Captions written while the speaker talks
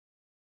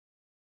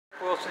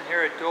Wilson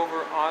here at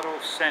Dover Auto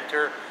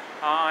Center.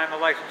 I'm a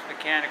licensed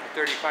mechanic with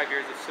 35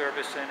 years of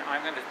service, and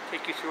I'm going to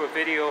take you through a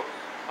video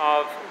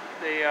of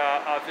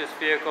this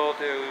vehicle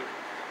to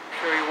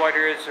show you what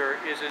is or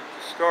isn't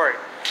the story.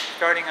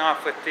 Starting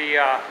off with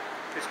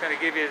just going to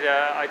give you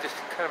just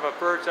kind of a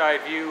bird's eye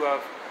view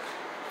of,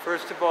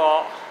 first of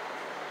all,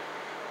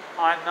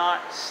 I'm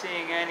not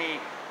seeing any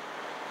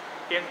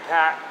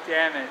impact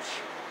damage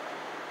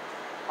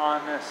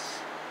on this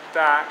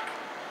back.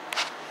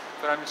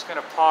 But I'm just going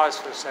to pause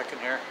for a second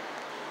here.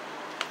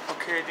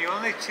 Okay, the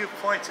only 2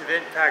 points of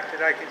impact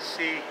that I can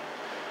see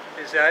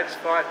is that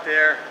spot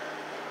there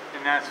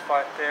and that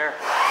spot there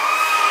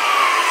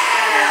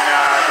in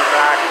the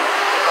back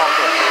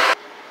bumper.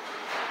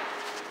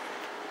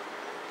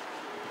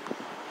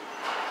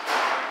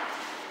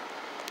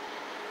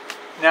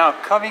 Now,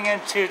 coming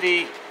into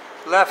the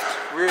left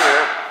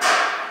rear,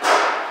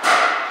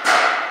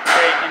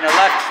 okay, in the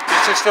left,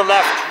 it's just the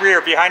left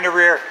rear, behind the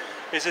rear.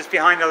 This is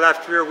behind the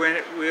left rear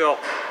wheel,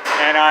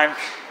 and I'm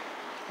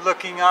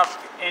looking up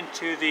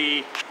into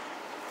the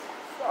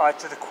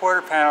to the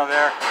quarter panel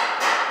there,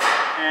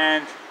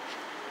 and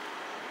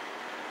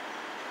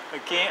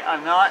again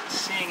I'm not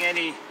seeing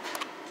any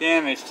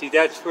damage. See,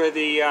 that's where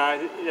the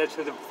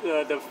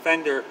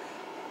fender,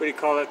 what do you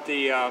call it?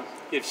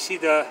 You see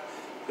the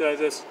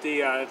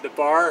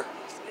bar,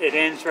 it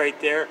ends right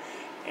there,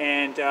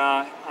 and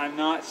I'm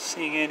not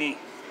seeing any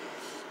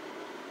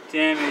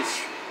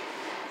damage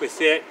with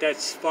it. That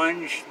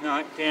sponge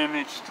not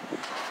damaged.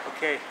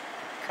 Okay,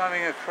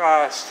 coming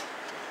across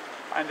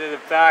under the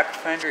back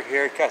fender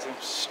here, it got some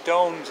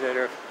stones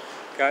that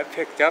got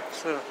picked up.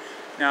 So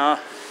now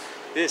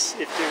this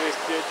is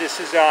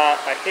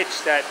a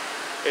hitch that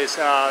is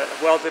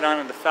welded on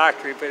in the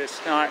factory, but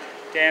it's not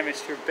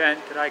damaged or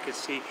bent that I could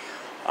see.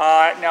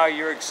 Now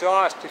your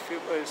exhaust, if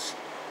it was,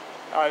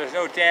 there's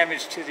no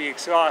damage to the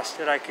exhaust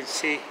that I can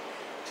see,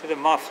 to the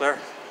muffler.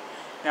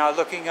 Now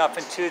looking up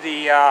into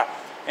the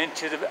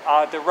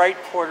right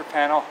quarter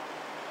panel,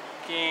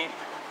 again,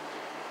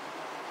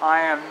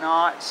 I am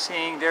not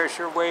seeing. There's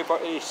your way bar.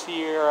 You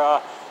see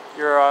your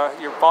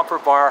bumper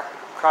bar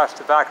across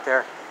the back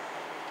there.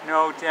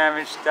 No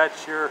damage.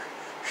 That's your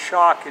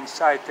shock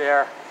inside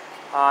there.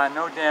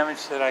 No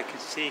damage that I can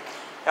see.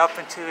 Up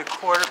into the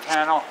quarter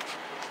panel,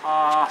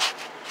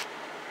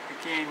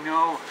 again,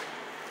 no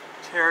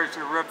tears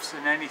or rips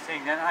in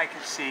anything that I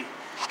can see.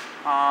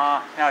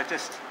 Now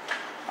just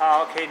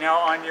okay. Now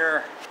on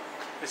your,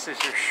 this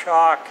is your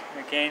shock.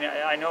 Again,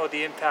 I know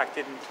the impact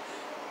didn't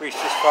reach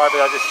this far,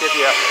 but I'll just give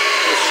you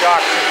the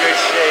shock's in good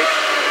shape.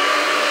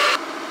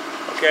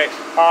 Okay,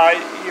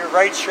 your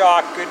right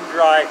shock, good and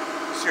dry.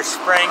 It's your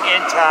spring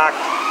intact.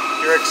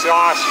 Your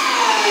exhaust,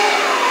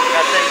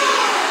 nothing.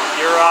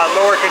 Your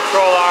lower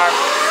control arm.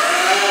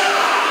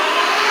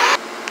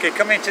 Okay,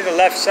 coming to the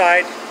left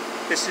side.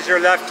 This is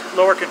your left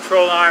lower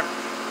control arm,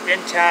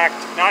 intact,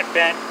 not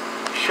bent.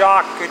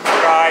 Shock, good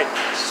and dry.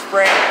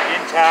 Spring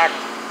intact.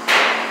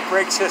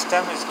 Brake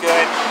system is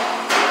good.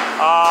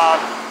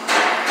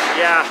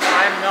 Yeah,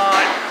 I'm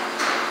not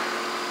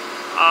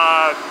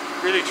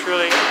really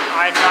truly,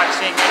 I'm not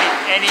seeing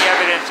any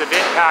evidence of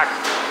impact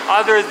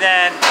other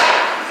than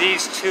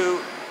these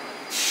two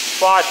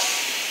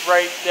spots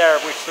right there,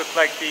 which look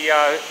like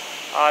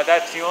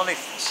that's the only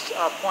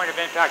point of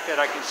impact that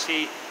I can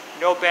see.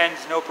 No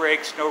bends, no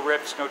breaks, no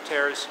rips, no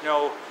tears,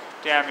 no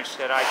damage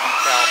that I can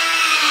tell.